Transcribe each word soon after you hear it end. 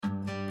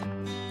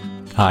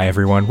Hi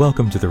everyone,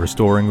 welcome to the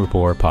Restoring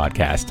Rapport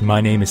podcast. My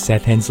name is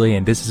Seth Hensley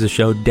and this is a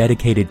show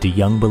dedicated to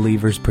young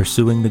believers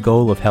pursuing the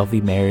goal of healthy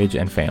marriage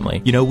and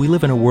family. You know, we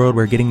live in a world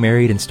where getting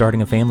married and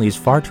starting a family is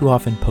far too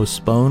often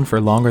postponed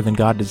for longer than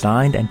God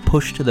designed and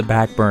pushed to the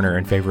back burner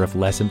in favor of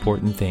less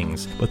important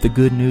things. But the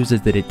good news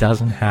is that it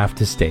doesn't have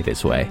to stay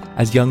this way.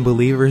 As young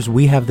believers,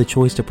 we have the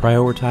choice to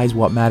prioritize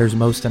what matters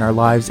most in our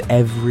lives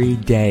every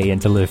day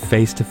and to live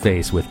face to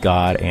face with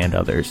God and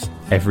others.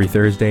 Every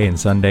Thursday and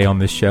Sunday on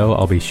this show,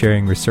 I'll be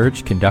sharing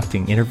research,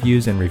 conducting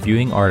interviews, and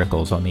reviewing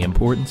articles on the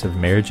importance of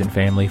marriage and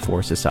family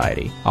for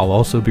society. I'll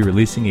also be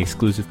releasing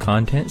exclusive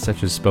content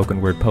such as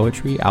spoken word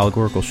poetry,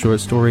 allegorical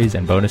short stories,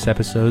 and bonus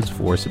episodes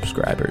for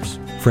subscribers.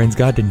 Friends,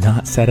 God did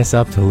not set us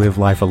up to live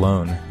life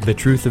alone. The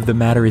truth of the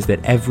matter is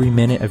that every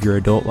minute of your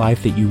adult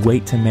life that you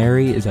wait to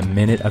marry is a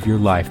minute of your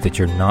life that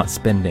you're not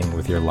spending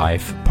with your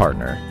life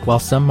partner. While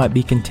some might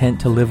be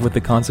content to live with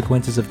the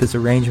consequences of this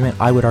arrangement,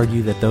 I would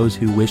argue that those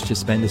who wish to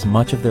spend as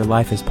much of their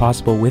life as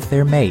possible with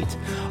their mate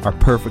are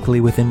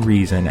perfectly within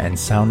reason and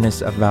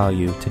soundness of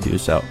value to do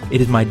so.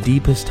 It is my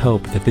deepest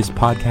hope that this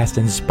podcast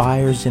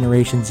inspires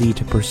Generation Z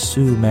to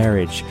pursue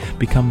marriage,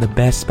 become the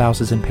best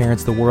spouses and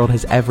parents the world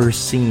has ever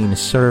seen,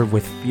 serve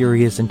with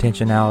furious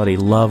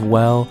intentionality, love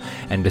well,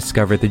 and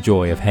discover the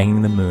joy of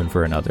hanging the moon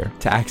for another.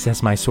 To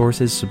access my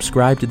sources,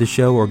 subscribe to the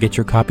show, or get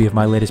your copy of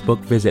my latest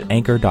book, visit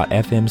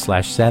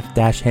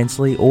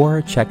anchor.fm/Seth-Hensley,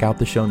 or check out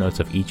the show notes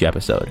of each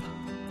episode.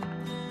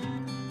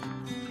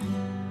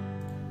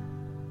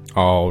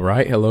 All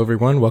right. Hello,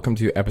 everyone. Welcome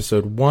to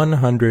episode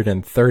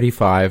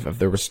 135 of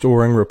the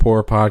Restoring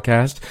Rapport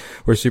podcast.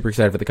 We're super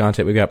excited for the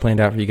content we've got planned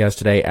out for you guys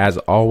today. As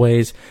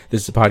always,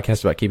 this is a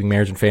podcast about keeping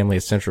marriage and family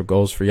as central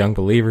goals for young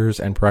believers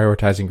and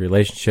prioritizing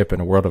relationship in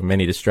a world of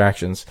many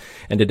distractions.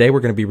 And today we're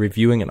going to be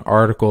reviewing an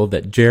article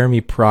that Jeremy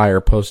Pryor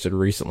posted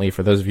recently.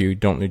 For those of you who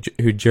don't know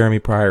who Jeremy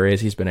Pryor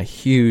is, he's been a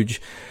huge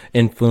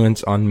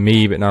influence on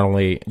me, but not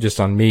only just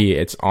on me,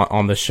 it's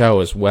on the show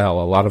as well.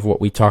 A lot of what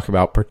we talk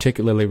about,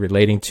 particularly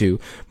relating to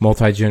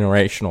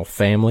multi-generational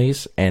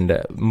families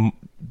and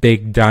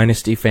big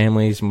dynasty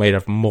families made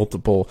of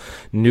multiple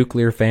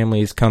nuclear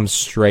families, comes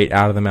straight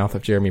out of the mouth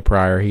of Jeremy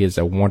Pryor. He is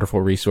a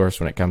wonderful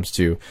resource when it comes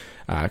to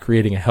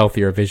creating a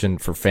healthier vision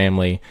for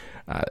family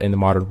in the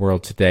modern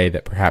world today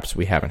that perhaps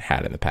we haven't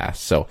had in the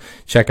past. So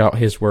check out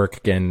his work,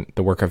 again,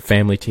 the work of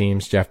family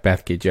teams, Jeff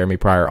Bethke, Jeremy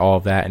Pryor, all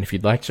of that. And if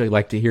you'd actually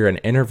like to hear an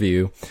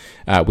interview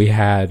we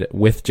had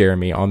with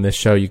Jeremy on this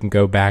show, you can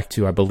go back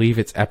to, I believe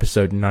it's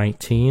episode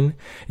 19.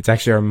 It's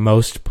actually our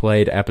most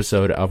played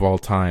episode of all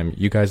time.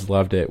 You guys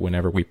loved it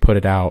whenever we put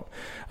it out.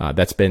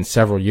 That's been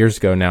several years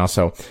ago now.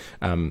 So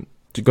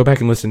to go back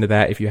and listen to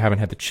that if you haven't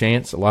had the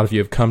chance. A lot of you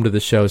have come to the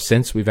show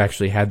since we've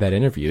actually had that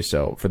interview.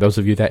 So for those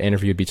of you that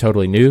interview would be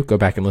totally new, go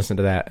back and listen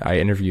to that. I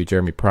interviewed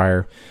Jeremy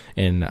Pryor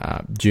in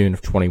June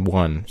of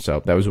 21.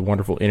 So that was a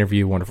wonderful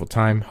interview, wonderful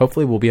time.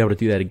 Hopefully we'll be able to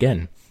do that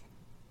again.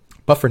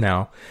 But for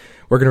now,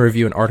 we're going to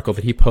review an article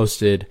that he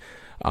posted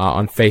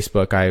on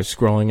Facebook. I was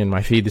scrolling in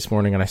my feed this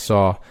morning and I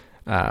saw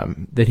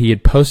that he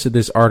had posted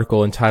this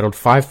article entitled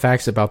 5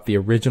 Facts About the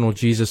Original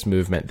Jesus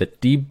Movement That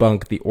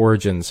Debunk the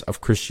Origins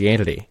of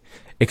Christianity.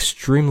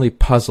 Extremely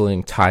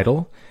puzzling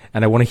title,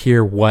 and I want to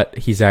hear what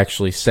he's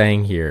actually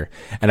saying here.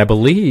 And I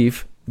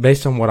believe,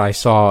 based on what I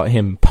saw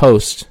him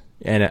post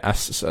in a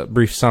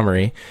brief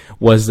summary,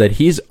 was that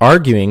he's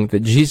arguing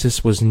that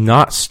Jesus was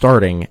not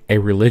starting a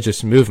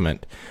religious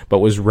movement, but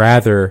was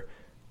rather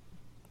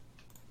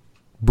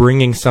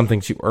bringing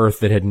something to earth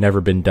that had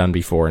never been done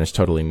before and is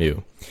totally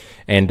new.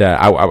 And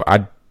that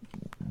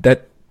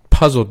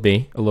puzzled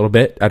me a little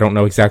bit. I don't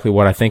know exactly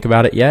what I think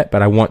about it yet,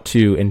 but I want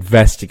to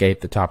investigate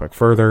the topic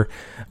further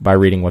by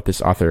reading what this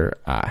author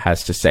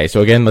has to say.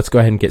 So again, let's go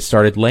ahead and get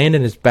started.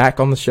 Landon is back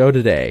on the show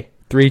today.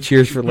 3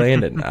 cheers for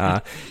Landon.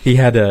 He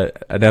had an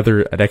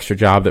extra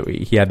job that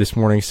he had this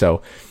morning,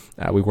 so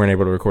we weren't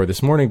able to record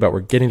this morning, but we're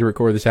getting to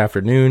record this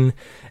afternoon,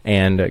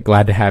 and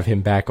glad to have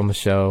him back on the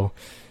show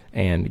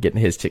and getting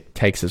his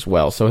takes as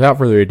well. So without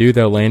further ado,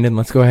 though, Landon,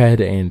 let's go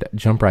ahead and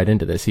jump right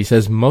into this. He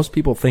says, most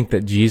people think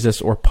that Jesus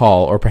or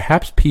Paul or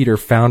perhaps Peter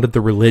founded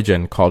the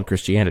religion called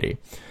Christianity.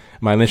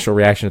 My initial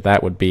reaction to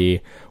that would be,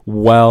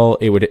 well,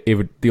 it would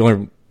the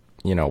only,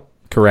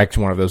 correct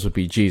one of those would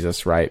be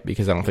Jesus, right?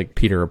 Because I don't think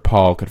Peter or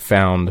Paul could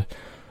found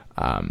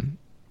a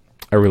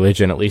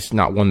religion, at least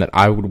not one that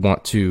I would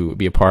want to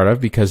be a part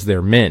of, because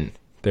they're men.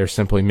 They're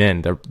simply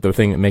men. The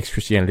thing that makes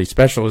Christianity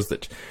special is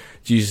that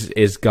Jesus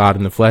is God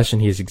in the flesh,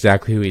 and he is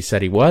exactly who he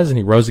said he was, and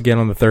he rose again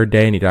on the third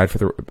day, and he died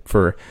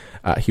for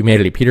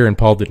humanity. Peter and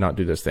Paul did not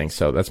do those things,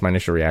 so that's my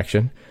initial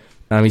reaction.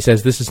 He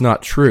says, this is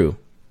not true.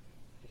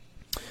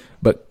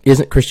 But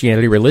isn't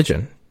Christianity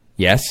religion?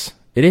 Yes,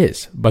 it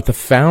is. But the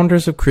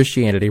founders of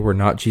Christianity were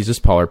not Jesus,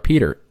 Paul, or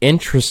Peter.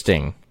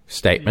 Interesting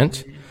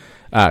statement.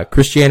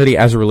 Christianity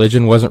as a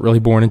religion wasn't really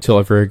born until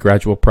a very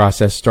gradual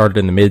process started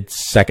in the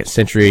mid-2nd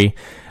century,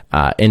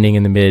 ending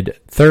in the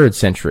mid-3rd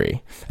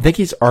century. I think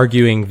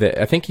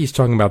he's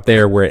talking about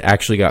there where it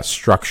actually got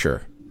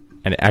structure,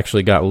 and it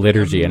actually got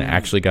liturgy, and it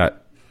actually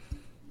got...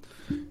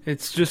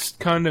 It's just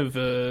kind of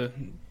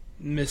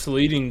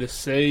misleading to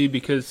say,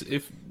 because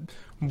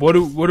what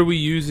are we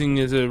using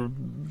as a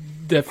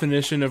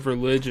definition of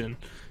religion?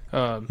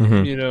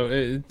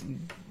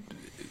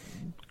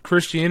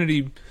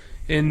 Christianity,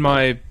 in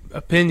my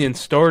opinion,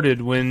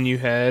 started when you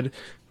had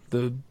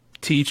the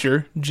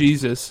teacher,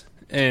 Jesus,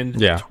 and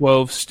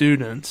 12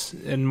 students,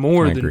 and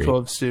more than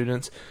 12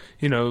 students.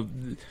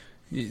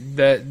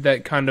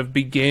 That kind of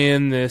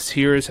began this.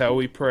 Here is how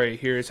we pray.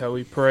 Here is how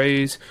we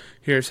praise.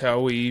 Here's how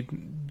we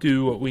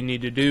do what we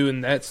need to do,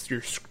 and that's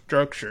your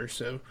structure.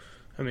 So,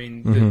 I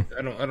mean,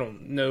 I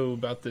don't know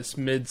about this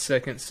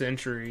mid-2nd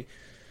century.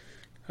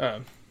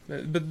 But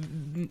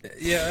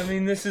yeah, I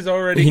mean, this is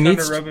already kind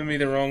of rubbing me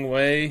the wrong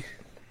way.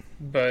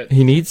 But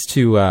he needs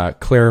to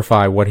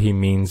clarify what he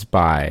means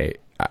by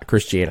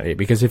Christianity,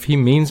 because if he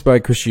means by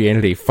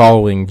Christianity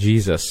following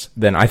Jesus,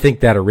 then I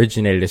think that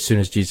originated as soon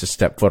as Jesus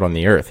stepped foot on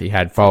the earth. He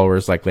had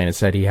followers, like Landon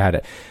said.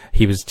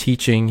 He was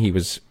teaching. He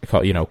was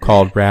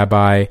called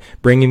rabbi,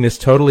 bringing this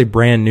totally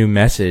brand new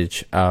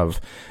message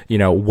of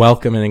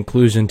welcome and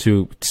inclusion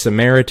to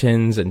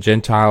Samaritans and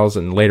Gentiles,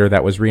 and later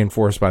that was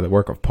reinforced by the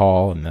work of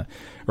Paul and the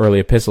early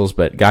epistles.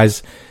 But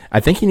guys, I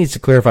think he needs to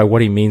clarify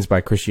what he means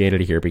by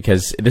Christianity here,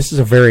 because this is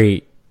a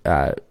very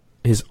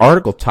his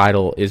article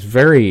title is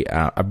very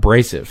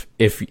abrasive.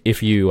 If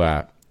you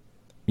it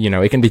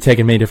can be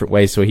taken many different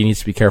ways, so he needs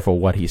to be careful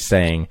what he's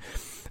saying.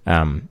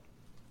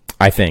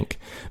 I think.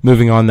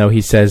 Moving on, though,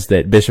 he says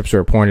that bishops were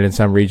appointed in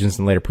some regions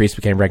and later priests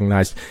became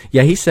recognized.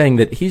 Yeah, he's saying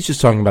that he's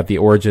just talking about the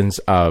origins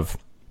of,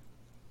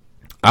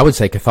 I would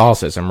say,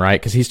 Catholicism,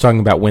 right? Because he's talking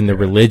about when the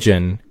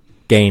religion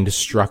gained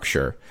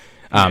structure.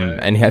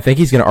 And I think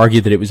he's going to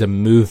argue that it was a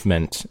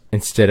movement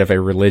instead of a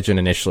religion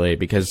initially,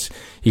 because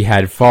he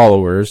had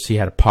followers, he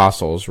had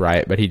apostles,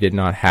 right? But he did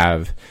not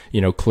have,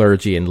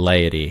 clergy and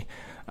laity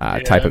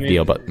type of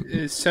deal. But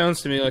it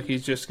sounds to me like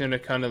he's just going to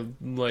kind of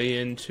lay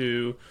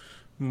into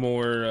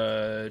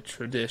more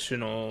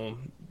traditional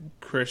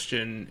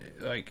Christian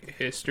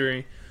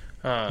history,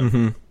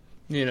 and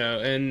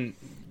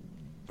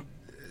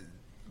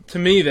to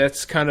me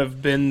that's kind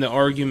of been the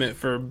argument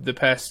for the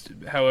past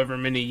however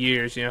many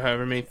years,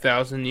 however many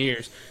thousand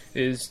years,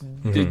 is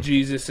did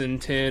Jesus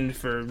intend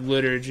for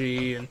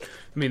liturgy? And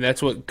I mean,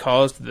 that's what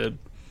caused the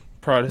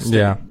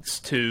Protestants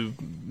to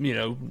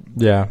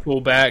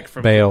pull back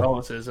from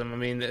Catholicism. I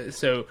mean,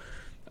 so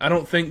I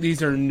don't think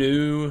these are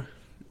new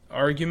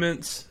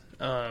arguments.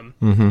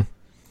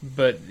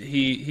 But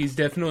he's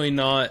definitely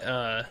not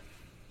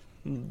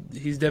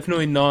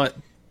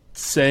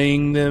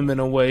saying them in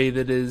a way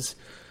that is,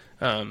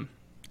 in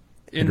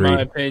my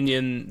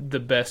opinion, the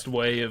best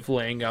way of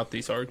laying out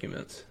these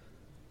arguments.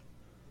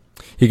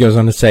 He goes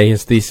on to say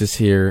his thesis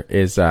here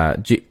is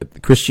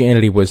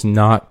Christianity was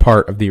not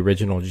part of the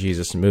original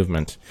Jesus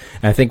movement.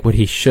 And I think what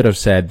he should have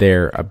said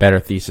there, a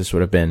better thesis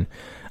would have been,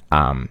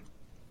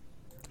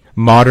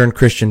 modern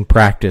Christian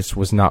practice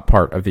was not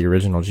part of the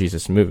original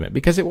Jesus movement,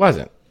 because it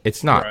wasn't.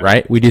 It's not,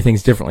 right? We do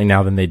things differently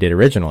now than they did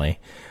originally.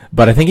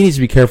 But I think he needs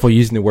to be careful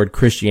using the word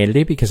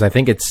Christianity, because I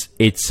think he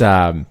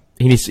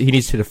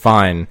needs to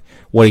define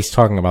what he's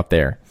talking about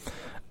there.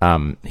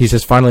 He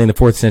says, finally, in the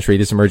 4th century,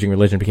 this emerging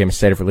religion became a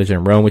state of religion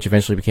in Rome, which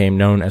eventually became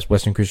known as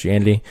Western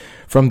Christianity.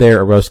 From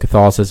there arose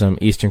Catholicism,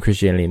 Eastern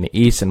Christianity in the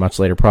East, and much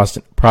later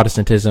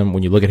Protestantism.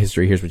 When you look at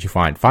history, here's what you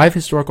find. 5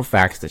 historical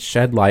facts that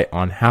shed light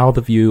on how the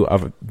view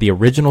of the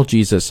original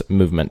Jesus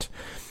movement.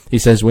 He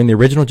says, when the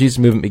original Jesus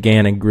movement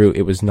began and grew,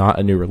 it was not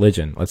a new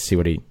religion. Let's see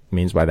what he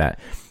means by that.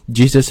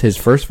 Jesus, his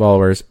first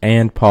followers,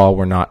 and Paul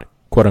were not,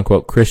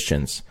 quote-unquote,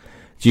 Christians.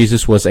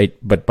 Jesus was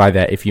but by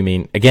that, if you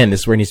mean, again,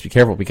 this is where he needs to be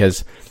careful,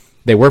 because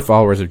they were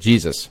followers of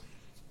Jesus.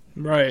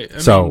 Right.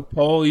 I mean,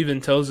 Paul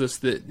even tells us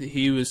that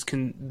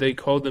they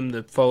called them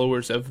the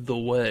followers of the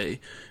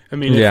way. I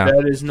mean, if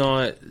that is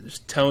not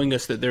telling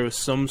us that there was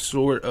some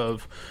sort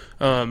of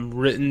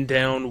written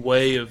down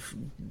way of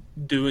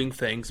doing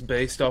things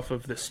based off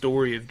of the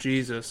story of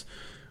Jesus,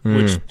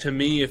 which to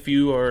me, if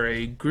you are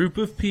a group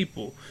of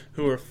people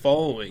who are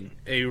following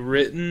a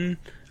written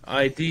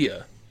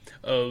idea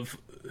of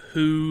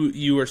who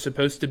you are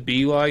supposed to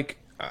be like,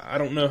 I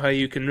don't know how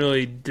you can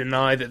really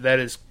deny that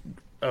is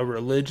a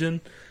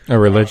religion. A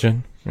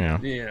religion, yeah.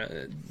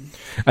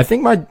 I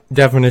think my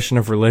definition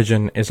of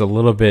religion is a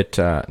little bit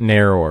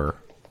narrower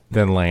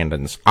than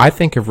Landon's. I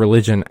think of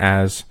religion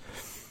as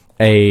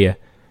a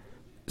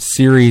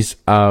series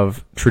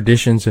of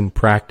traditions and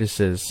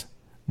practices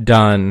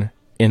done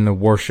in the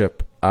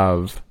worship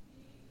of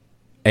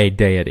a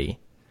deity.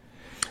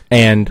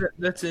 And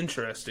that's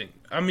interesting.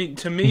 I mean,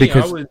 to me,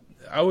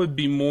 I would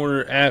be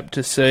more apt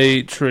to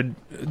say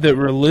that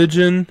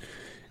religion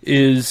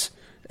is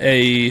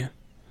a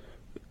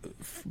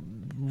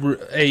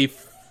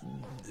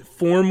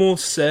formal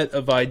set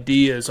of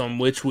ideas on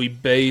which we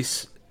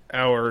base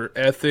our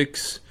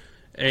ethics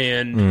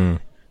and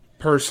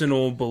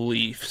personal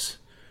beliefs.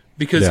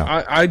 Because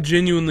I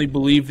genuinely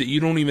believe that you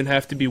don't even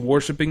have to be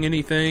worshiping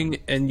anything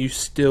and you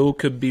still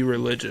could be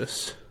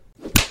religious.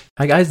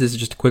 Hi guys, this is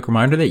just a quick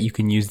reminder that you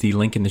can use the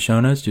link in the show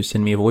notes to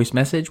send me a voice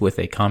message with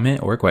a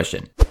comment or a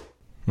question.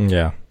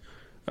 Yeah.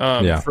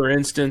 For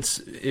instance,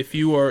 if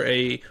you are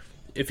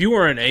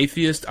an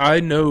atheist, I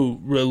know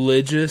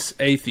religious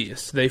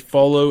atheists. They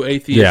follow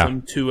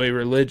atheism to a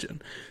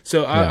religion.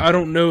 So I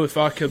don't know if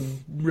I could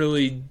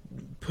really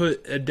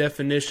put a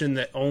definition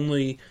that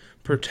only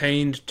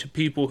pertained to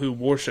people who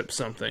worship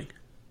something.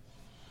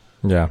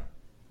 Yeah.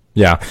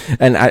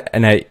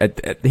 And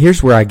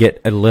here's where I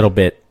get a little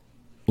bit,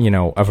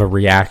 of a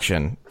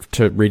reaction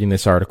to reading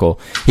this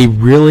article. He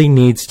really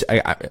needs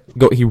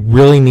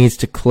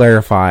to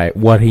clarify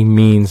what he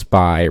means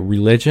by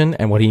religion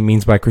and what he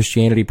means by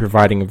Christianity,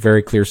 providing a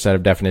very clear set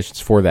of definitions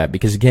for that.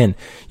 Because again,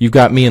 you've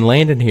got me and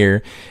Landon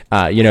here.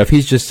 If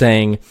he's just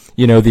saying,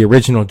 the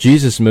original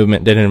Jesus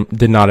movement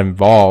did not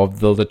involve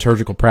the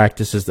liturgical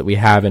practices that we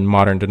have in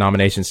modern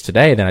denominations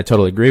today, then I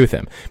totally agree with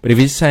him. But if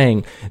he's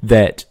saying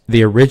that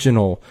the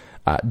original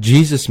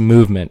Jesus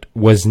movement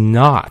was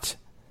not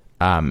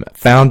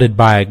founded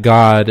by a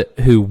God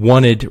who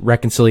wanted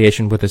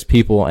reconciliation with his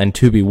people and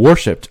to be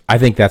worshipped, I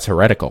think that's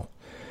heretical.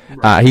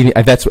 Right.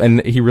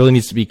 He really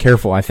needs to be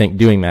careful, I think,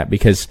 doing that,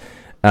 because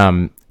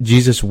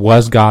Jesus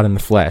was God in the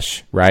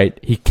flesh, right?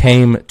 He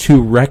came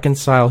to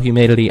reconcile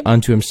humanity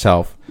unto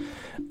himself,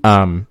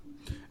 and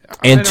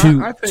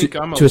to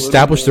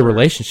establish the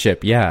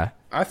relationship. Yeah.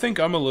 I think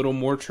I'm a little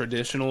more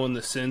traditional in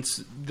the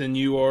sense than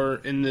you are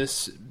in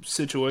this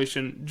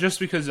situation, just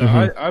because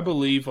I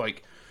believe,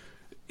 like,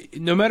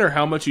 no matter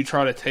how much you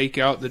try to take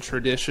out the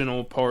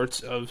traditional parts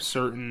of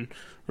certain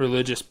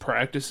religious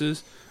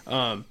practices,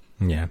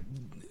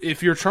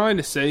 if you're trying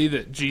to say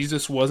that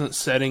Jesus wasn't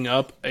setting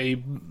up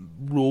a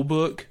rule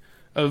book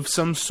of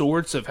some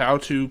sorts of how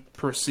to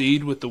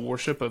proceed with the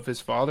worship of his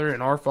Father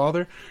and our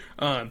Father,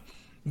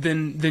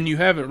 then you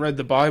haven't read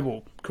the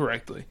Bible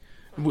correctly.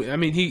 I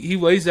mean, he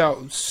lays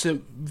out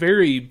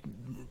very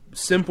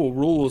simple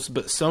rules,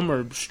 but some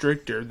are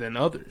stricter than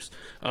others.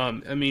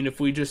 I mean, if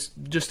we just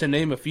to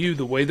name a few,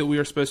 the way that we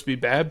are supposed to be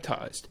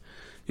baptized,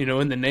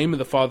 in the name of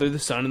the Father, the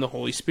Son, and the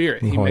Holy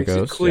Spirit. He makes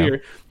it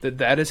clear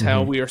that is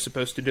how we are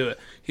supposed to do it.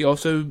 He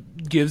also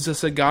gives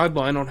us a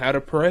guideline on how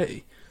to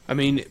pray. I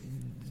mean,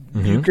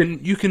 you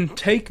can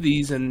take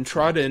these and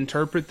try to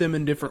interpret them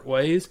in different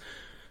ways,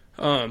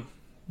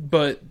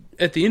 but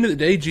at the end of the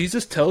day,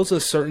 Jesus tells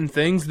us certain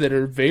things that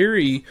are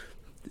very,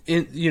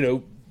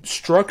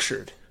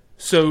 structured.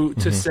 So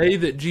to say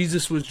that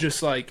Jesus was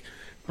just like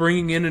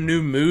bringing in a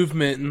new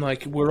movement and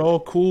like, we're all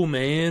cool,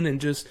 man,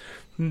 and just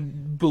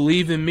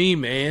believe in me,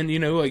 man,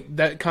 like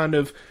that kind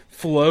of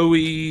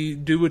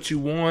flowy, do what you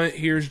want,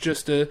 here's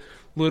just a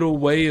little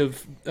way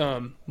of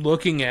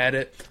looking at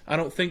it. I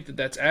don't think that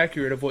that's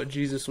accurate of what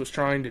Jesus was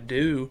trying to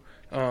do,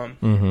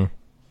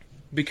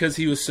 because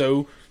he was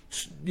so,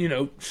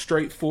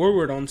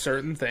 straightforward on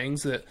certain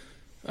things that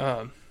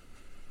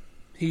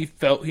he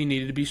felt he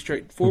needed to be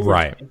straightforward.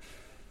 Right.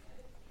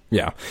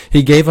 Yeah.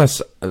 He gave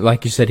us,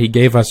 like you said,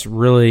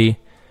 really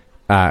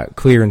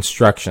clear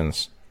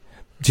instructions.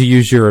 To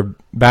use your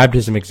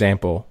baptism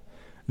example,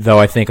 though,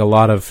 I think a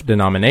lot of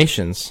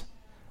denominations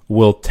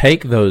will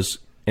take those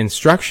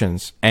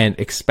instructions and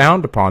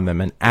expound upon them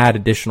and add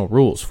additional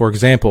rules. For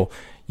example,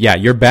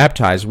 you're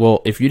baptized.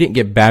 Well, if you didn't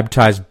get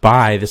baptized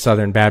by the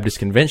Southern Baptist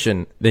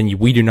Convention, then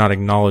we do not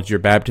acknowledge your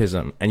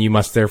baptism, and you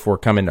must therefore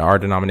come into our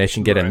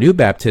denomination, get a new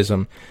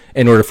baptism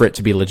in order for it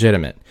to be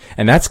legitimate.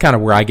 And that's kind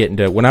of where I get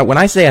into when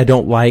I say I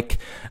don't like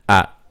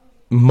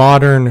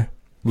modern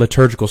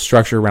liturgical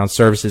structure around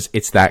services.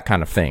 It's that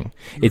kind of thing.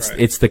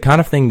 It's the kind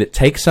of thing that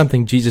takes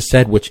something Jesus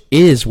said, which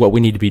is what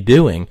we need to be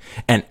doing,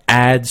 and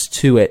adds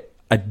to it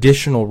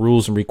additional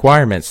rules and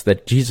requirements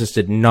that Jesus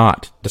did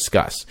not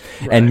discuss,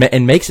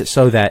 and makes it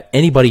so that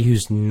anybody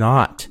who's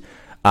not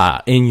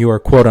in your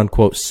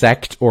quote-unquote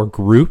sect or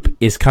group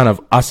is kind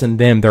of us and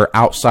them. They're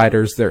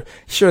outsiders.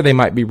 They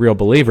might be real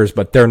believers,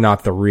 but they're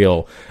not the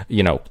real,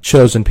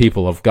 chosen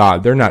people of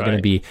God. They're not going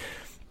to be,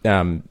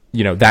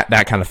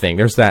 that kind of thing.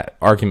 There's that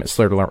argument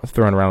thrown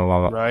around a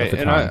lot of the time.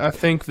 And I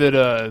think that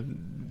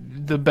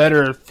the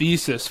better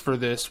thesis for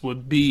this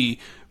would be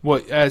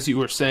what, as you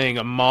were saying,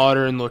 a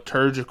modern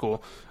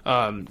liturgical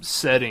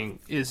setting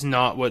is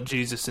not what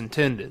Jesus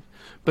intended.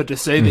 But to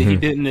say that he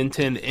didn't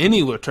intend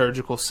any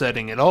liturgical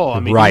setting at all, I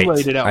mean, he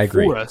laid it out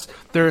for us.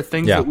 There are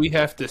things that we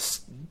have to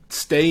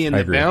stay in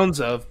the bounds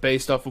of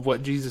based off of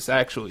what Jesus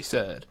actually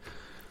said.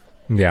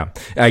 Yeah,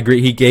 I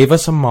agree. He gave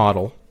us a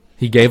model.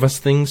 He gave us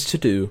things to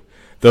do.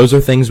 Those are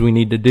things we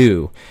need to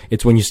do.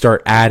 It's when you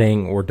start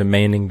adding or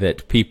demanding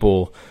that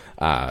people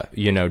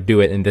do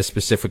it in this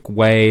specific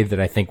way that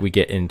I think we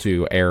get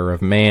into error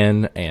of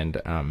man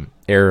and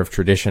error of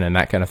tradition and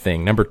that kind of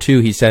thing. Number 2,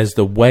 he says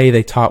the way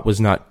they taught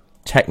was not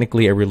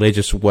technically a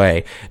religious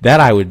way. That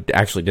I would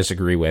actually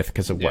disagree with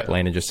because of what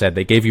Landon just said.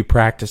 They gave you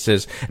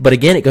practices. But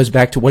again, it goes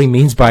back to what he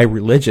means by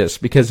religious,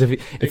 because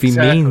if he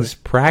means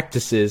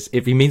practices,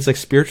 if he means like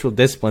spiritual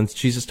disciplines,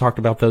 Jesus talked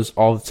about those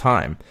all the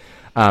time.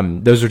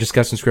 Those are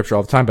discussed in Scripture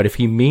all the time. But if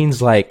he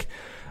means like,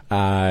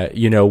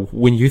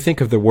 when you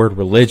think of the word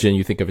religion,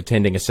 you think of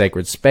attending a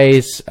sacred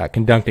space,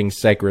 conducting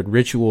sacred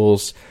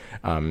rituals.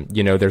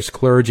 There's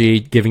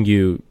clergy giving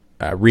you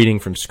reading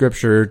from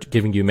Scripture,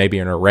 giving you maybe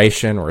an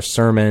oration or a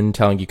sermon,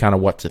 telling you kind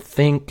of what to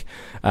think,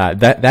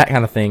 that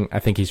kind of thing, I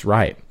think he's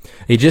right.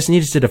 He just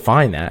needs to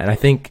define that. And I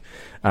think,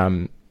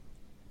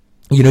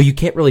 you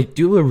can't really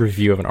do a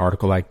review of an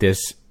article like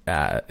this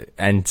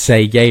and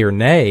say yay or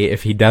nay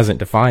if he doesn't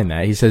define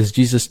that. He says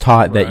Jesus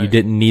taught that you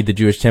didn't need the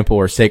Jewish temple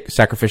or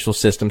sacrificial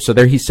system. So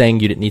there he's saying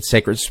you didn't need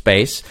sacred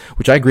space,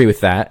 which I agree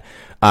with that,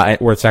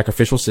 or a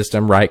sacrificial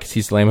system, right? Because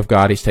he's the Lamb of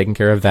God. He's taking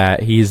care of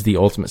that. He is the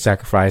ultimate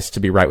sacrifice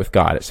to be right with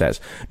God, it says.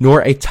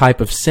 Nor a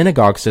type of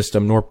synagogue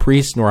system, nor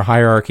priest, nor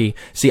hierarchy.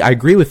 See, I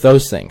agree with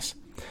those things.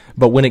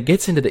 But when it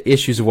gets into the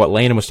issues of what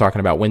Landon was talking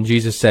about, when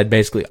Jesus said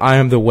basically, I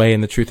am the way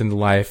and the truth and the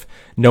life,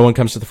 no one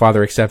comes to the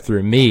Father except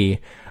through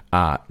me,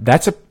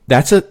 that's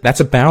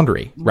a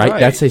boundary, right?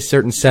 That's a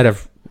certain set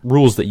of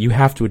rules that you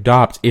have to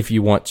adopt if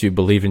you want to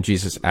believe in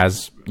Jesus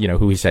as,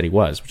 who he said he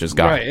was, which is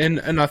God. Right,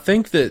 and I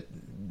think that,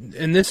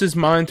 and this is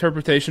my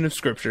interpretation of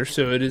Scripture,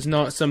 so it is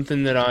not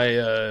something that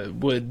I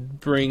would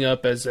bring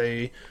up as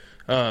a,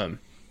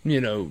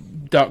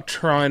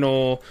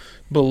 doctrinal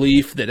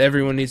belief that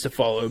everyone needs to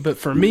follow. But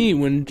for me,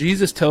 when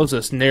Jesus tells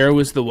us narrow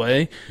is the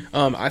way,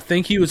 I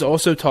think he was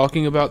also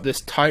talking about this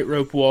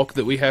tightrope walk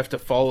that we have to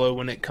follow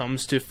when it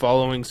comes to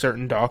following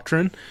certain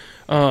doctrine.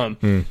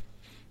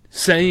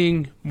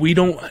 Saying we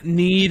don't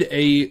need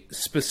a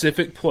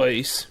specific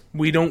place,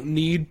 we don't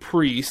need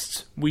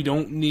priests, we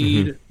don't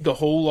need the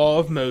whole law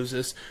of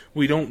Moses,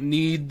 we don't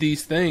need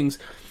these things,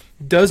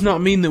 does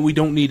not mean that we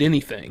don't need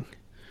anything.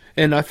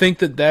 And I think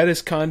that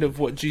is kind of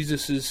what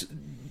Jesus's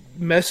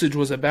message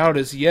was about,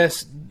 is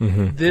yes,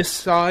 this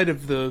side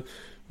of the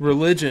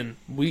religion,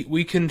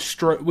 we can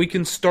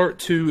start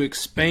to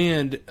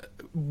expand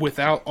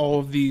without all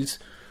of these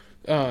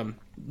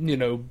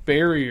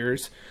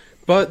barriers,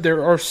 but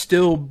there are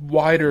still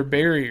wider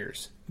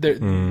barriers.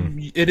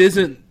 It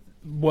isn't,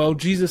 well,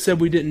 Jesus said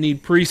we didn't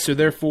need priests, so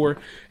therefore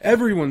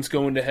everyone's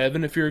going to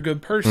heaven if you're a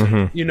good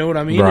person. You know what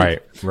I mean?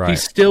 Right. He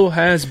still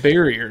has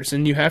barriers,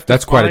 and you have to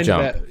quite a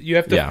jump. You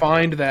have to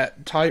find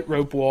that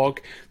tightrope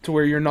walk to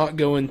where you're not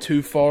going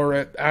too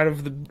far out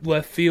of the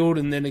left field,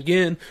 and then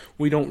again,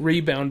 we don't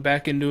rebound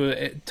back into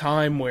a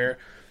time where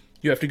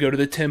you have to go to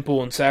the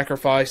temple and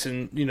sacrifice,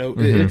 and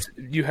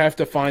you have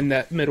to find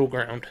that middle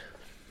ground.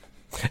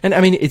 And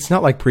I mean, it's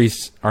not like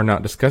priests are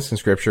not discussed in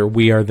Scripture.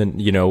 We are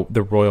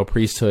the royal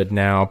priesthood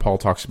now. Paul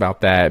talks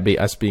about that.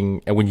 Us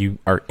being, when you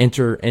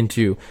enter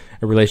into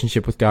a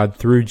relationship with God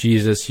through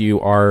Jesus, you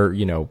are,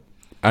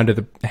 under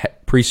the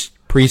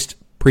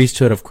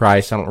priesthood of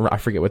Christ. I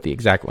forget what the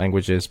exact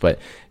language is, but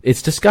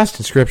it's discussed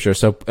in Scripture.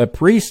 So a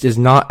priest is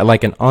not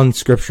like an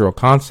unscriptural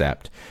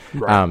concept.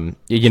 Right.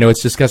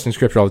 It's discussed in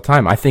Scripture all the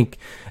time. I think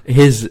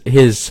his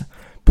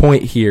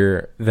point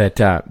here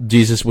that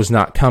Jesus was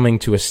not coming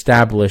to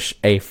establish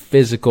a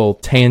physical,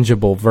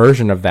 tangible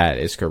version of that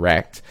is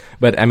correct.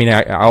 But I mean,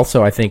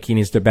 I think he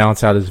needs to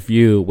balance out his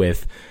view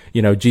with,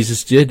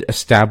 Jesus did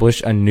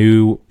establish a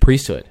new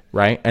priesthood,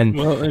 right? And,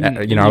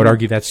 I would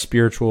argue that's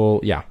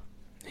spiritual. Yeah.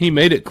 He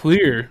made it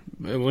clear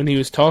when he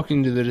was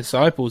talking to the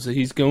disciples that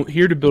he's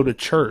here to build a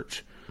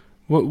church.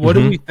 What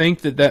do we think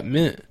that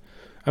meant?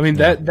 I mean,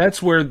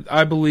 that's where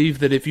I believe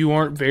that if you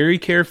aren't very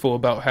careful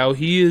about how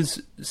he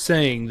is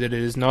saying that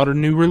it is not a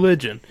new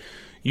religion,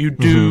 you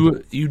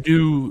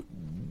do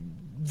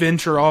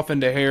venture off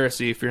into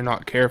heresy if you're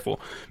not careful.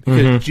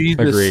 Because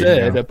Jesus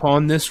said,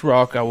 upon this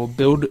rock I will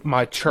build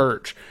my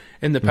church,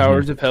 and the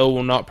powers of hell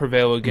will not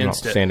prevail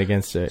against it. Stand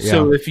against it. Yeah.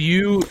 So if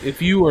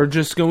you are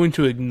just going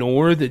to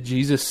ignore that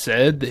Jesus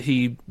said that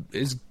he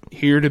is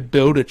here to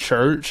build a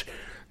church,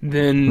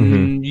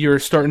 then you're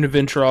starting to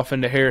venture off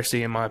into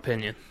heresy, in my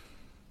opinion.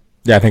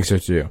 Yeah, I think so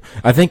too.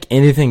 I think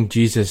anything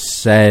Jesus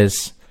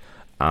says,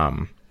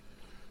 you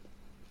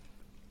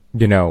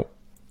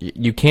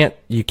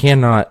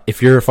cannot,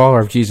 if you're a follower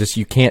of Jesus,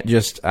 you can't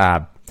just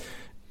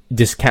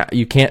discount,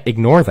 you can't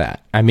ignore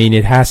that. I mean,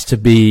 it has to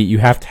be, you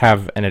have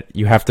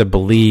to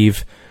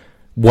believe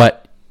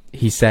what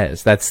he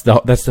says. That's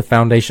the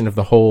foundation of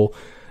the whole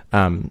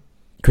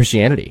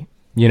Christianity.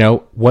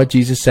 What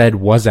Jesus said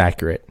was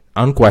accurate,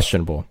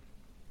 unquestionable,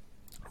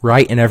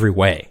 right in every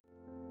way.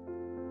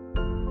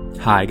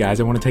 Hi guys,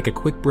 I want to take a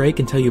quick break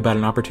and tell you about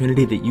an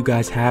opportunity that you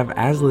guys have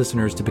as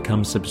listeners to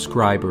become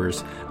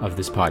subscribers of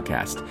this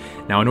podcast.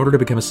 Now, in order to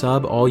become a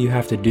sub, all you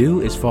have to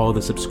do is follow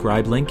the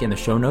subscribe link in the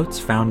show notes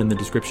found in the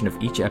description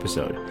of each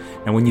episode.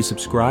 Now, when you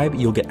subscribe,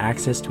 you'll get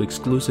access to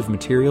exclusive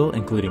material,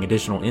 including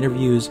additional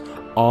interviews,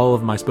 all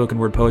of my spoken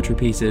word poetry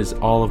pieces,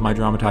 all of my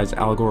dramatized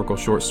allegorical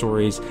short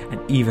stories,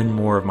 and even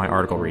more of my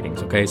article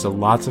readings, okay? So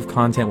lots of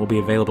content will be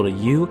available to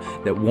you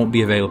that won't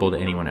be available to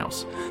anyone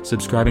else.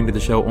 Subscribing to the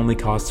show only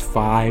costs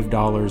 $5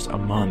 a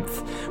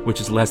month,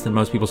 which is less than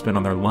most people spend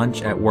on their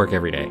lunch at work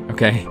every day,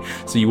 okay?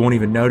 So you won't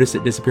even notice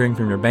it disappearing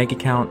from your bank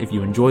account. If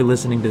you enjoy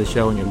listening to the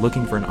show and you're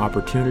looking for an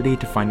opportunity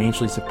to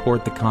financially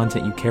support the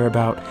content you care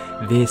about,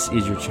 this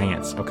is your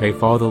chance, okay?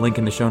 Follow the link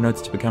in the show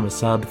notes to become a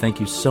sub.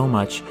 Thank you so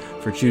much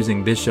for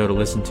choosing this show to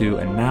listen to.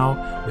 And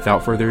now,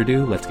 without further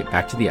ado, let's get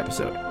back to the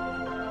episode.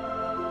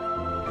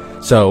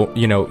 So,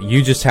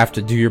 you just have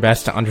to do your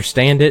best to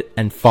understand it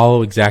and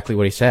follow exactly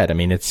what he said. I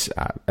mean,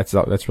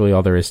 that's really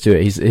all there is to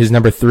it. His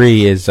number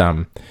 3 is,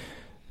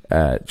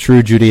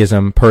 true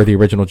Judaism, per the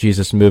original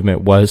Jesus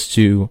movement, was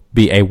to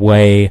be a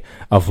way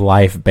of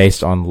life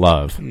based on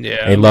love.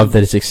 Yeah. A love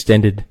that is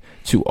extended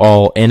to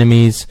all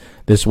enemies.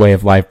 This way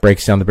of life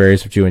breaks down the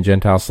barriers of Jew and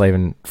Gentile, slave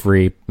and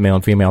free, male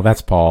and female.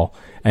 That's Paul.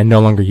 And no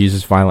longer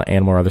uses violent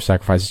animal or other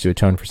sacrifices to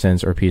atone for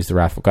sins or appease the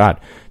wrathful God.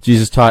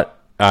 Jesus taught,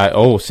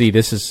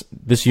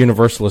 this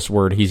universalist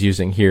word he's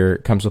using here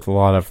comes with a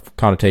lot of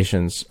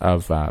connotations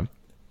of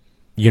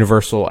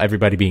universal,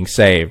 everybody being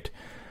saved.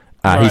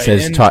 He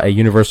says taught a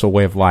universal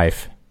way of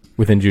life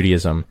within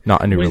Judaism,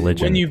 not a new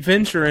religion. When you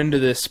venture into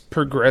this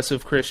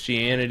progressive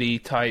Christianity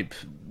type,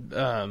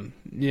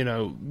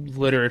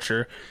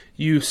 literature,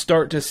 you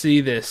start to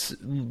see this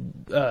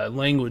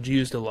language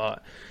used a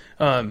lot.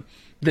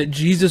 That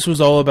Jesus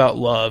was all about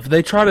love.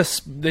 They try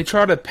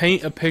to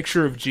paint a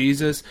picture of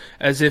Jesus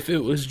as if it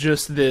was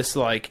just this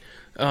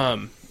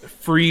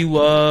free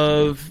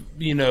love,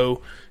 they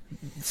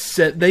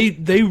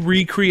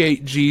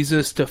recreate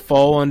Jesus to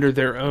fall under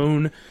their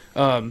own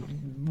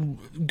guardrails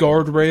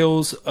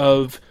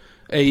of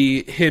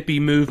a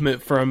hippie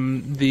movement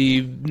from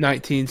the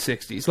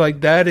 1960s.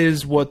 Like, that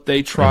is what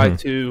they try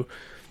to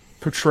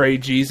portray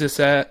Jesus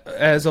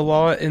as a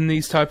lot in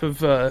these type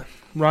of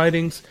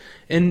writings.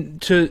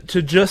 And to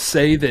just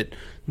say that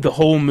the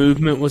whole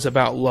movement was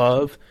about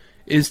love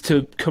is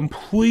to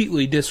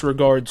completely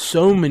disregard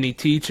so many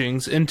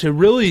teachings and to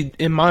really,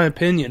 in my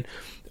opinion,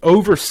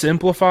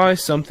 oversimplify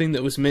something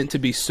that was meant to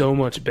be so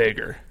much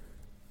bigger.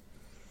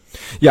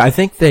 Yeah, I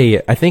think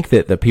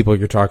that the people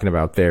you're talking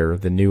about there,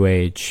 the New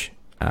Age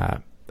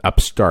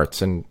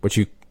upstarts and what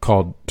you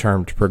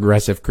termed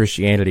progressive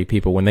Christianity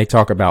people, when they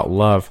talk about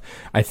love,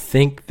 I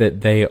think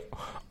that they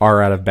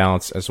are out of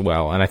balance as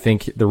well. And I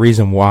think the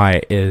reason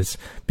why is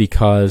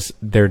because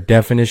their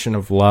definition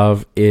of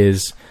love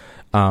is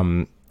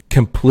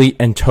complete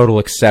and total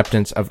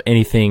acceptance of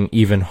anything,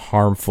 even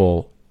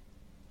harmful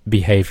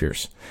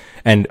behaviors.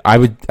 And I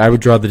would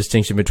draw the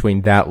distinction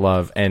between that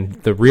love and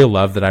the real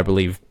love that I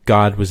believe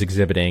God was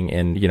exhibiting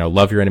in,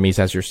 love your enemies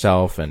as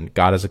yourself and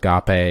God as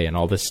agape and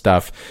all this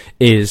stuff,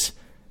 is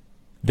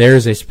there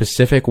is a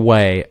specific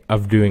way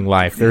of doing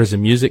life. There is a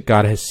music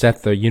God has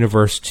set the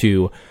universe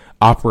to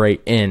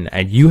operate in,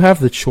 and you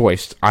have the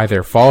choice to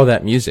either follow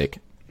that music,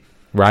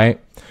 right?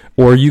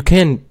 Or you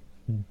can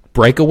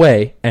break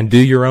away and do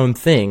your own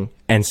thing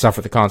and suffer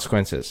the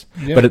consequences.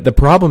 Yep. But the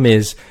problem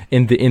is,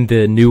 in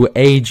the new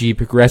agey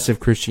progressive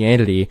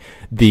Christianity,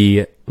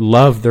 the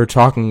love they're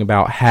talking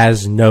about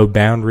has no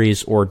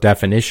boundaries or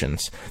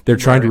definitions. They're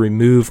trying to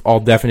remove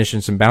all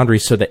definitions and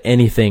boundaries so that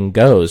anything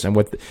goes. And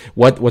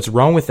what's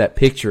wrong with that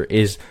picture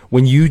is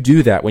when you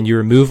do that, when you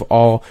remove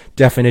all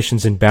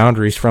definitions and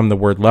boundaries from the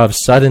word love,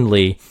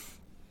 suddenly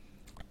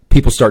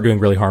people start doing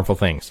really harmful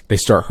things. They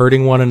start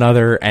hurting one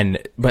another,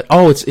 but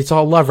it's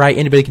all love, right?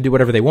 Anybody can do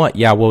whatever they want.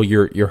 Yeah, well,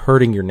 you're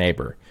hurting your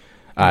neighbor.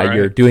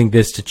 You're doing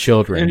this to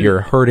children.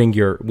 You're hurting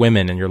your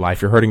women in your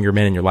life. You're hurting your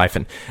men in your life.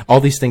 And all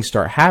these things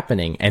start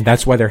happening. And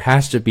that's why there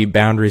has to be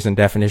boundaries and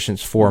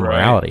definitions for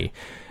morality.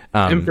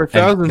 And for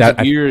thousands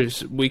of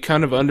years, we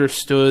kind of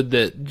understood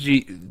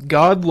that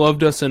God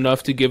loved us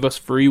enough to give us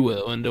free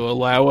will and to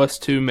allow us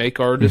to make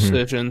our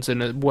decisions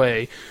in a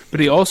way. But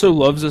He also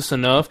loves us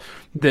enough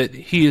that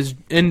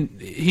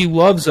He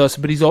loves us,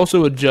 but He's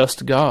also a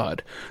just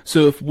God.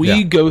 So if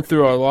we go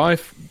through our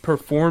life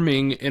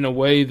performing in a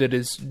way that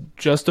is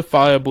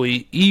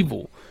justifiably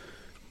evil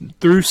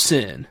through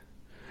sin,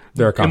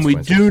 there are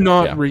consequences. And we do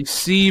not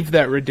receive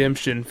that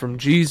redemption from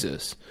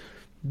Jesus,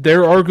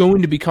 there are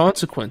going to be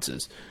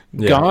consequences.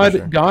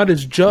 God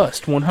is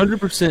just,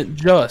 100%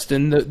 just,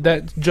 and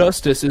that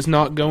justice is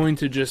not going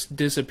to just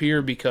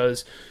disappear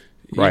because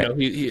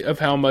of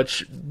how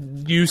much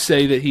you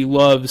say that He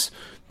loves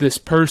this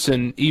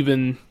person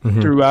even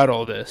throughout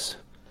all this.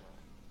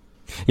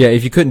 Yeah,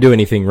 if you couldn't do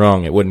anything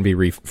wrong, it wouldn't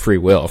be free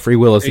will. Free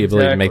will is the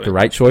ability to make the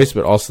right choice,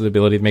 but also the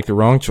ability to make the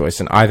wrong choice.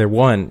 And either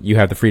one, you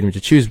have the freedom to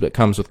choose, but it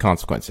comes with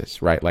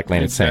consequences, right? Like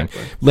Landon's saying.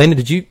 Landon,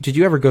 did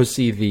you ever go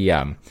see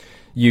the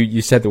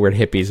You said the word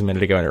hippies a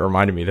minute ago, and it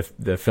reminded me of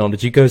the film.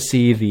 Did you go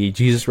see the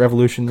Jesus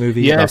Revolution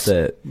movie? Yes.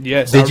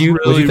 Yes. Did you?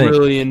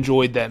 Really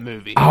enjoyed that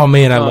movie. Oh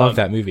man, I love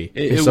that movie.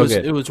 It's so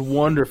good. It was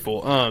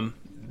wonderful.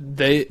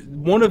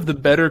 One of the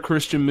better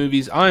Christian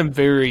movies. I am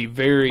very,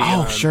 very.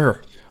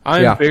 Sure.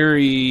 I'm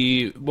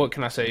very. What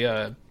can I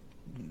say?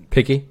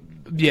 Picky.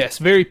 Yes,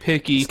 very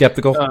picky,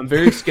 skeptical,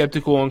 very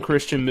skeptical on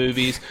Christian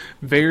movies.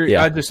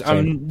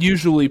 I'm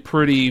usually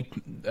pretty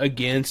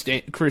against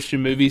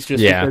Christian movies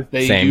just because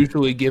they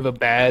usually give a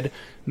bad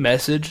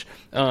message.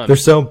 They're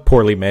so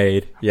poorly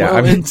made. Yeah, well,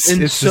 I mean,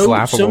 it's just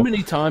laughable. So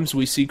many times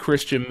we see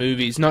Christian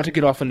movies, not to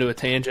get off into a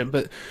tangent,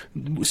 but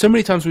so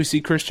many times we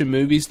see Christian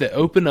movies that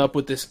open up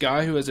with this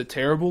guy who has a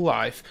terrible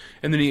life,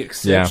 and then he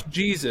accepts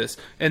Jesus,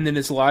 and then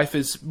his life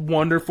is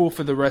wonderful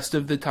for the rest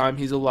of the time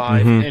he's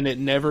alive, and it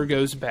never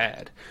goes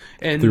bad.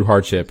 And through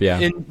hardship, yeah.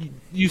 And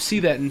you see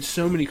that in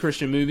so many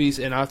Christian movies,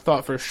 and I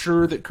thought for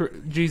sure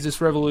that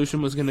Jesus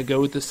Revolution was going to go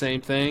with the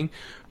same thing,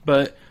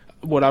 but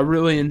what I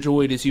really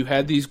enjoyed is you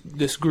had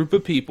this group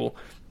of people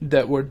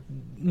that were,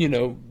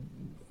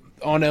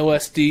 on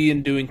LSD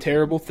and doing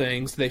terrible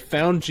things. They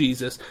found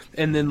Jesus,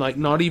 and then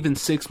not even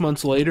 6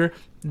 months later,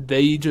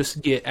 they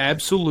just get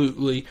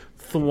absolutely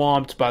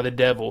thwomped by the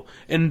devil.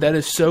 And that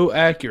is so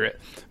accurate,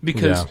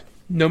 because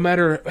no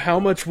matter how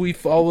much we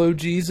follow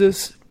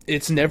Jesus,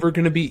 it's never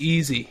going to be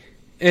easy.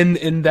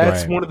 And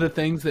that's one of the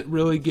things that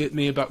really get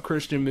me about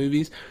Christian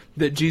movies,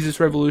 that Jesus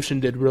Revolution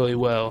did really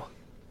well.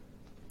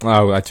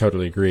 Oh, I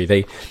totally agree.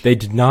 They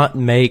did not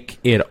make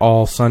it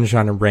all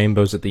sunshine and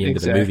rainbows at the end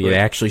of the movie. They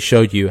actually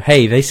showed you,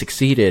 hey, they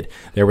succeeded.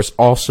 There was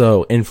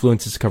also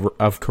influences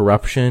of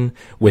corruption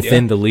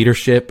within the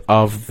leadership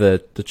of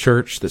the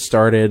church that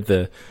started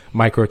the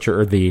micro church,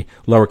 or the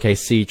lowercase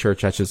c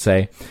church, I should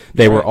say.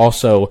 They were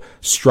also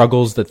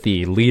struggles that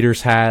the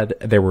leaders had.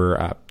 There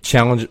were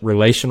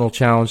relational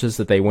challenges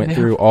that they went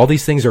through. All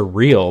these things are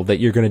real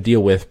that you're going to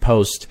deal with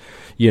post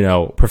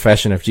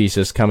profession of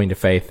Jesus, coming to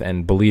faith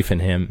and belief in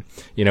him.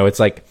 It's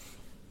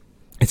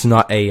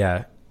not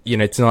a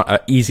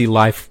easy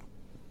life,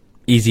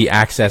 easy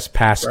access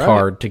pass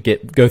card to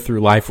go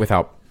through life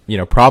without,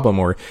 problem.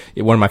 Or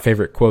one of my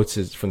favorite quotes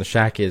is from The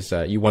Shack is,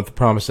 you want the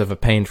promise of a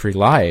pain-free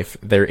life.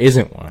 There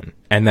isn't one.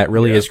 And that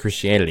really is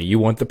Christianity. You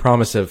want the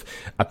promise of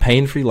a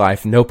pain-free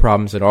life, no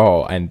problems at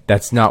all. And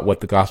that's not what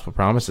the gospel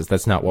promises.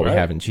 That's not what we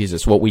have in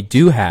Jesus. What we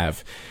do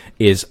have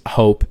is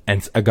hope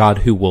and a God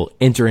who will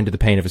enter into the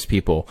pain of his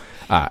people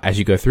as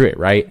you go through it,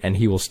 right? And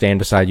he will stand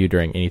beside you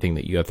during anything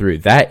that you go through.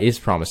 That is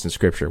promised in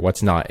Scripture.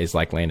 What's not is,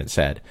 like Landon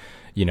said,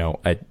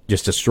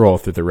 just a stroll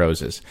through the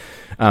roses.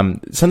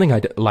 Something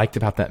I liked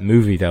about that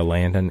movie, though,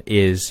 Landon,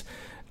 is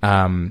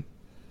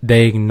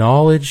they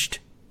acknowledged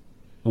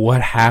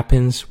what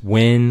happens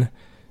when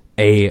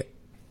a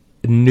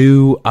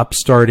new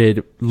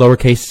upstarted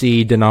lowercase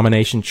c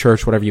denomination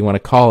church, whatever you want to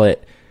call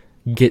it,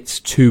 gets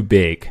too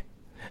big.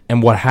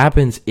 And what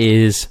happens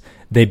is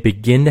they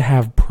begin to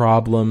have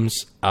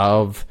problems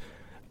of,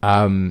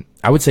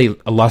 I would say,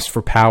 a lust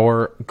for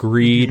power,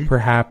 greed,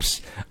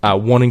 perhaps,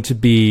 wanting to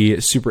be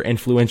super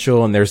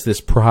influential. And there's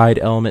this pride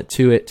element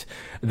to it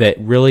that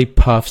really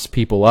puffs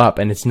people up.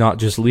 And it's not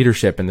just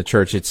leadership in the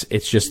church. It's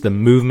just the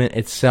movement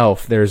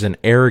itself. There's an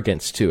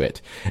arrogance to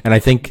it. And I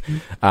think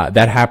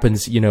that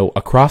happens,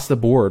 across the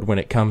board when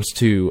it comes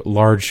to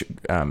large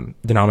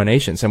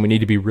denominations. And we need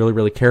to be really,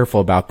 really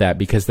careful about that,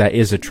 because that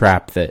is a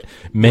trap that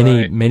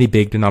many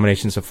big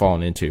denominations have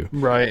fallen into.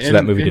 Right. So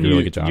that movie did a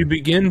really good job. You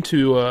begin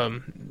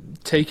to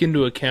take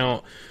into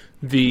account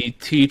the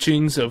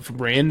teachings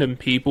of random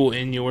people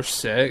in your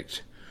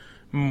sect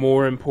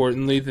more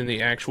importantly than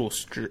the actual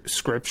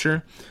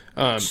scripture.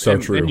 So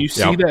true. And you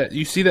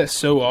see that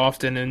so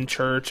often in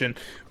church, and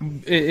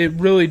it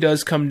really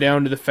does come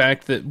down to the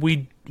fact that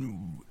we,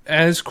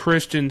 as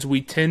Christians,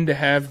 we tend to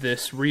have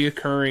this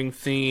reoccurring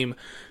theme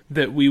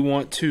that we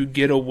want to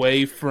get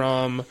away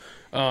from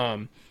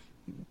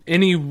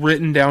any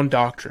written down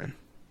doctrine.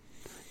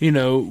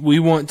 We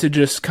want to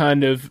just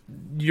kind of,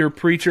 your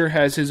preacher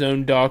has his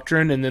own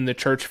doctrine and then the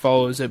church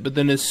follows it. But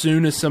then as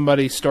soon as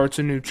somebody starts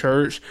a new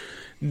church,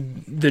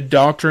 the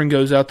doctrine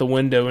goes out the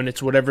window and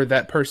it's whatever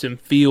that person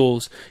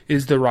feels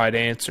is the right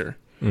answer.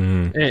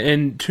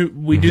 And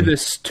we do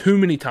this too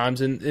many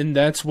times, and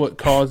that's what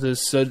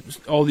causes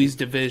all these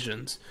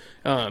divisions.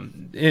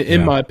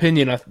 In my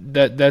opinion,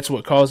 that's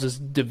what causes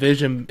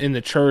division in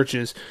the church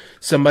is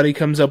somebody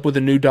comes up with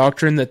a new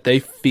doctrine that they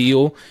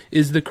feel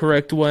is the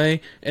correct way,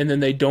 and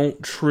then they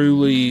don't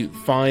truly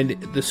find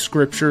the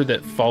scripture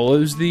that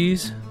follows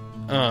these.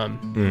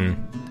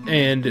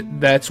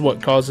 And that's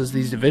what causes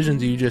these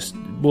divisions. You just,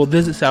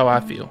 this is how I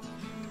feel.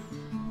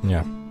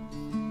 Yeah.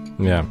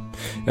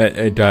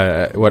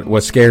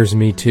 What scares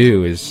me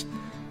too is,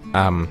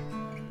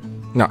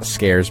 not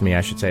scares me,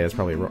 I should say. That's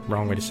probably a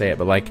wrong way to say it.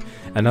 But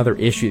another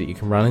issue that you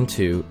can run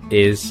into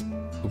is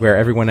where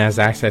everyone has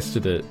access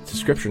to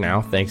Scripture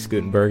now, thanks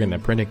Gutenberg and the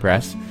printing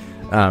press.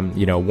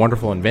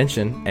 Wonderful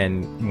invention,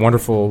 and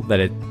wonderful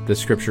that the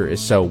Scripture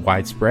is so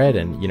widespread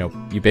and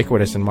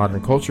ubiquitous in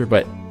modern culture.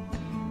 But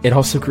it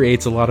also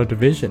creates a lot of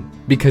division,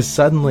 because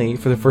suddenly,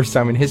 for the first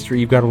time in history,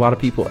 you've got a lot of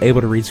people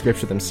able to read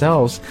Scripture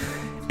themselves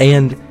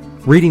and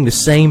reading the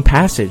same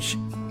passage,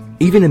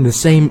 even in the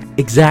same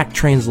exact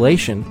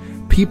translation.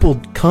 People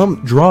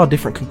draw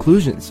different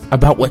conclusions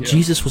about what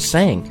Jesus was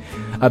saying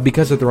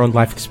because of their own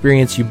life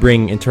experience. You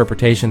bring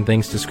interpretation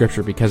things to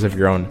Scripture because of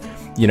your own,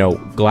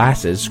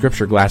 glasses,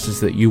 Scripture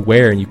glasses that you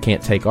wear and you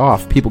can't take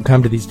off. People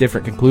come to these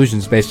different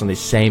conclusions based on the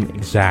same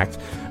exact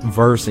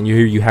verse, and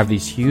you have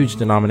these huge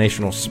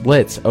denominational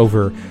splits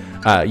over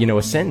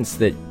a sentence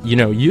that,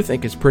 you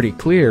think is pretty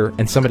clear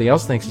and somebody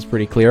else thinks is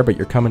pretty clear, but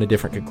you're coming to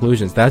different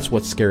conclusions. That's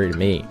what's scary to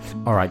me.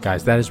 All right,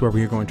 guys, that is where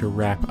we are going to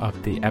wrap up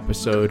the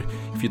episode.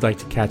 If you'd like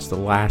to catch the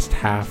last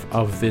half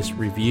of this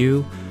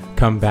review,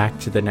 come back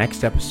to the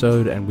next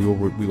episode and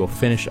we will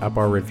finish up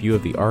our review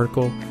of the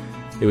article.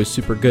 It was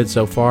super good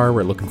so far.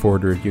 We're looking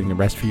forward to reviewing the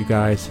rest for you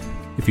guys.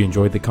 If you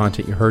enjoyed the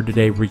content you heard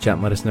today, reach out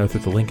and let us know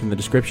through the link in the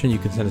description. You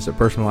can send us a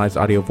personalized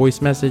audio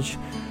voice message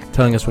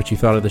telling us what you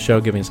thought of the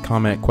show, giving us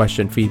comment,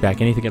 question, feedback,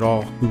 anything at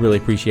all. We really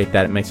appreciate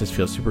that. It makes us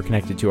feel super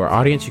connected to our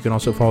audience. You can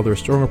also follow the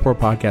Restoring Rapport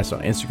podcast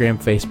on Instagram,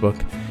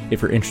 Facebook,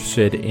 if you're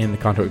interested in the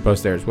content we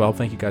post there as well.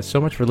 Thank you guys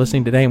so much for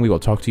listening today, and we will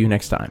talk to you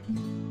next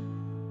time.